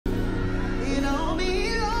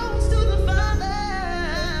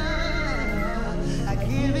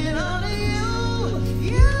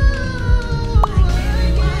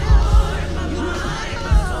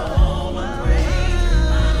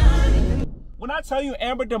When I tell you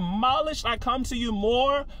Amber demolished I Come to You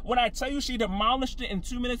More, when I tell you she demolished it in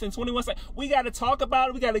 2 minutes and 21 seconds, we got to talk about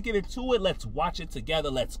it. We got to get into it. Let's watch it together.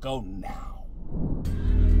 Let's go now.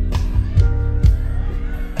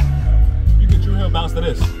 You can Drew Hill bounce to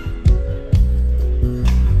this.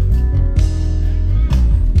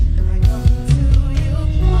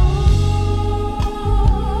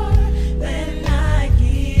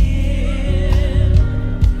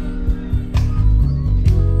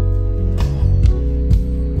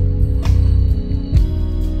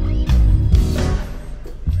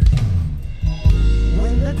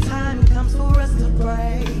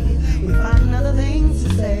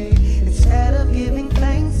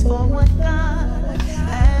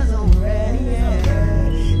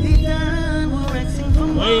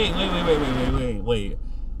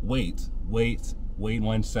 Wait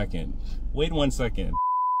 1 second. Wait 1 second.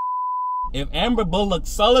 If Amber Bullock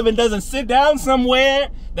Sullivan doesn't sit down somewhere,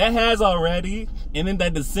 that has already, and then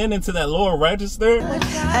that descend into that lower register.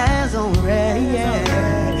 Has already,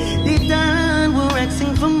 they done, we're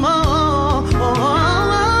asking for more.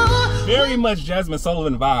 Very much Jazmine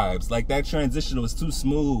Sullivan vibes. Like that transition was too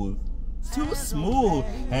smooth. Too smooth.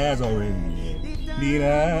 Has already.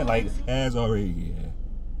 Like, has already.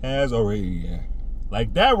 Has already.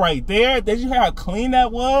 Like that right there. Did you hear how clean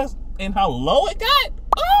that was? And how low it got?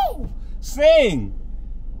 Oh! Sing!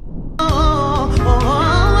 With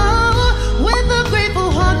a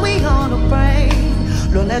grateful heart we gonna pray.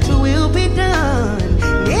 Lord, let your will be done.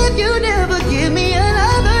 If you never give me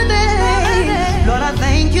another day, Lord, I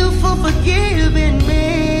thank you for forgiving me.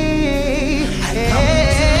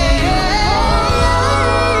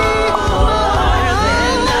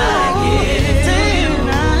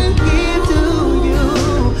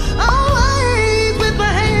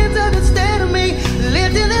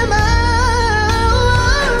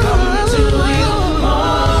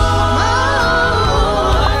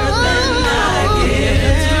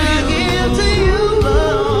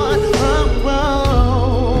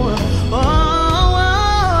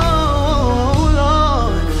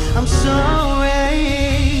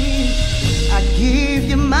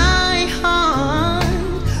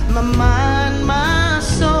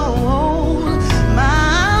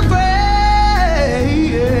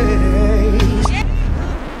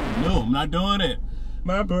 Doing it.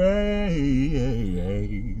 My praise.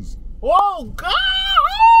 Whoa,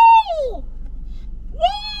 God!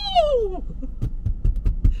 Whoa!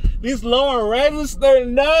 These lower register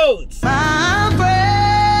notes. My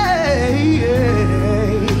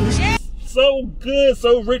praise. So good,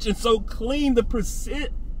 so rich, and so clean. The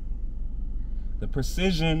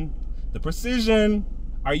precision.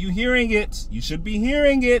 Are you hearing it? You should be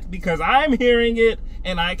hearing it because I'm hearing it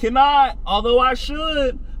and I cannot, although I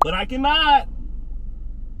should. But I cannot.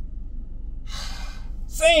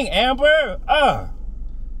 Sing, Amber.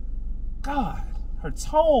 God, her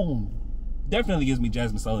tone definitely gives me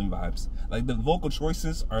Jazmine Sullivan vibes. Like the vocal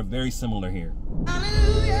choices are very similar here.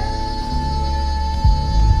 Hallelujah.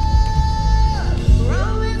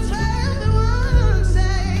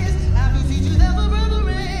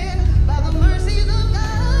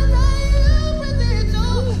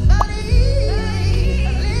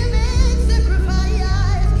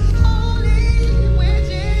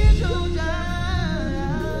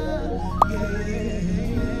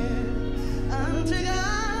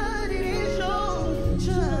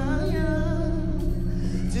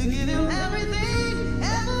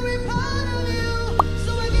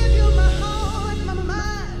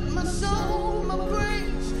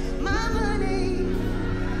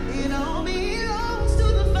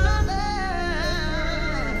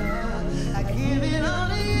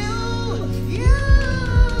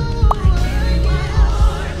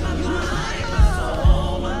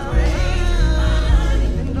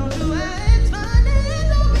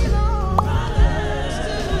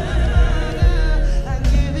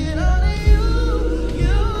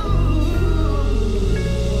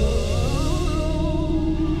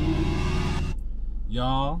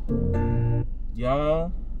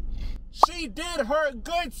 Y'all, she did her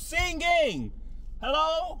good singing.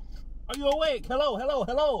 Hello? Are you awake? Hello, hello,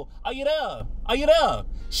 hello. Are you there? Are you there?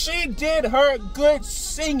 She did her good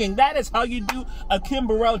singing. That is how you do a Kim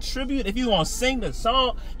Burrell tribute. If you want to sing the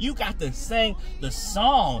song, you got to sing the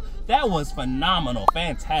song. That was phenomenal,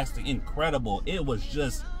 fantastic, incredible. It was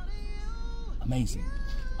just amazing.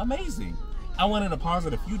 Amazing. I wanted to pause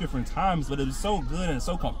it a few different times, but it was so good and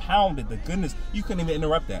so compounded, the goodness, you couldn't even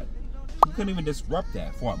interrupt that. you couldn't even disrupt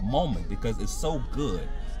that for a moment because it's so good.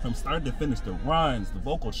 From start to finish, the runs, the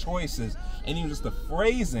vocal choices, and even just the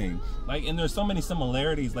phrasing. Like, and there's so many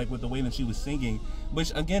similarities, like with the way that she was singing,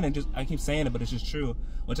 which again, I keep saying it, but it's just true.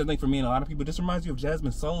 Which I think for me and a lot of people, just reminds you of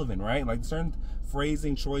Jazmine Sullivan, right? Like certain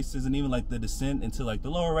phrasing choices, and even like the descent into like the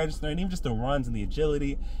lower register, and even just the runs and the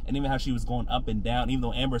agility, and even how she was going up and down. Even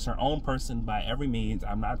though Amber's her own person by every means,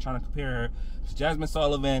 I'm not trying to compare her to Jazmine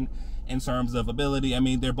Sullivan in terms of ability. I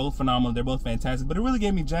mean, they're both phenomenal, they're both fantastic, but it really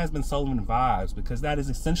gave me Jazmine Sullivan vibes because that is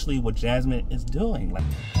essentially what Jazmine is doing. Like,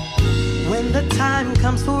 when the time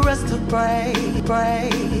comes for us to pray,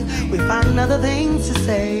 we find other things to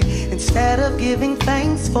say instead of giving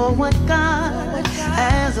thanks for what God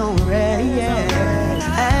has already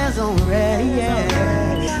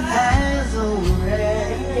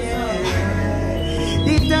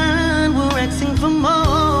deep down. We're asking for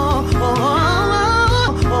more.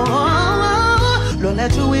 Lord,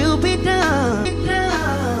 let your will be done. Be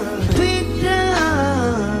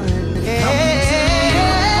done. Yeah.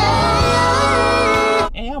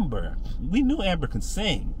 Amber, we knew Amber could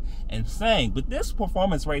sing and sang, but this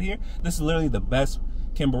performance right here, this is literally the best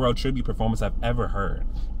Kim Burrell tribute performance I've ever heard.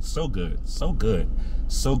 So good, so great.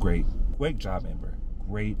 Great job, Amber.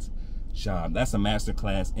 Great job. That's a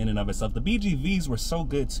masterclass in and of itself. The BGVs were so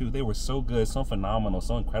good too. They were so good, so phenomenal,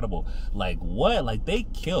 so incredible. Like what? Like they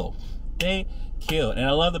killed. They killed. And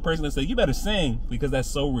I love the person that said, you better sing, because that's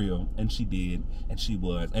so real. And she did, and she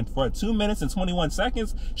was. And for 2 minutes and 21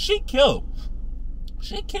 seconds, she killed.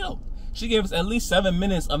 She killed. She gave us at least 7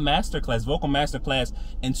 minutes of masterclass, vocal masterclass,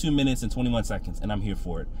 in 2 minutes and 21 seconds. And I'm here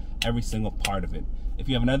for it. Every single part of it. If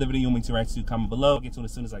you have another video you want me to react to, comment below. I'll get to it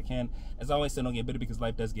as soon as I can. As always, say don't get bitter because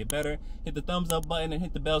life does get better. Hit the thumbs up button and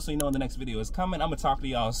hit the bell so you know when the next video is coming. I'm going to talk to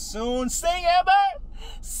y'all soon. Sing, Amber!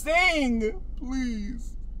 Sing!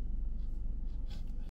 Please.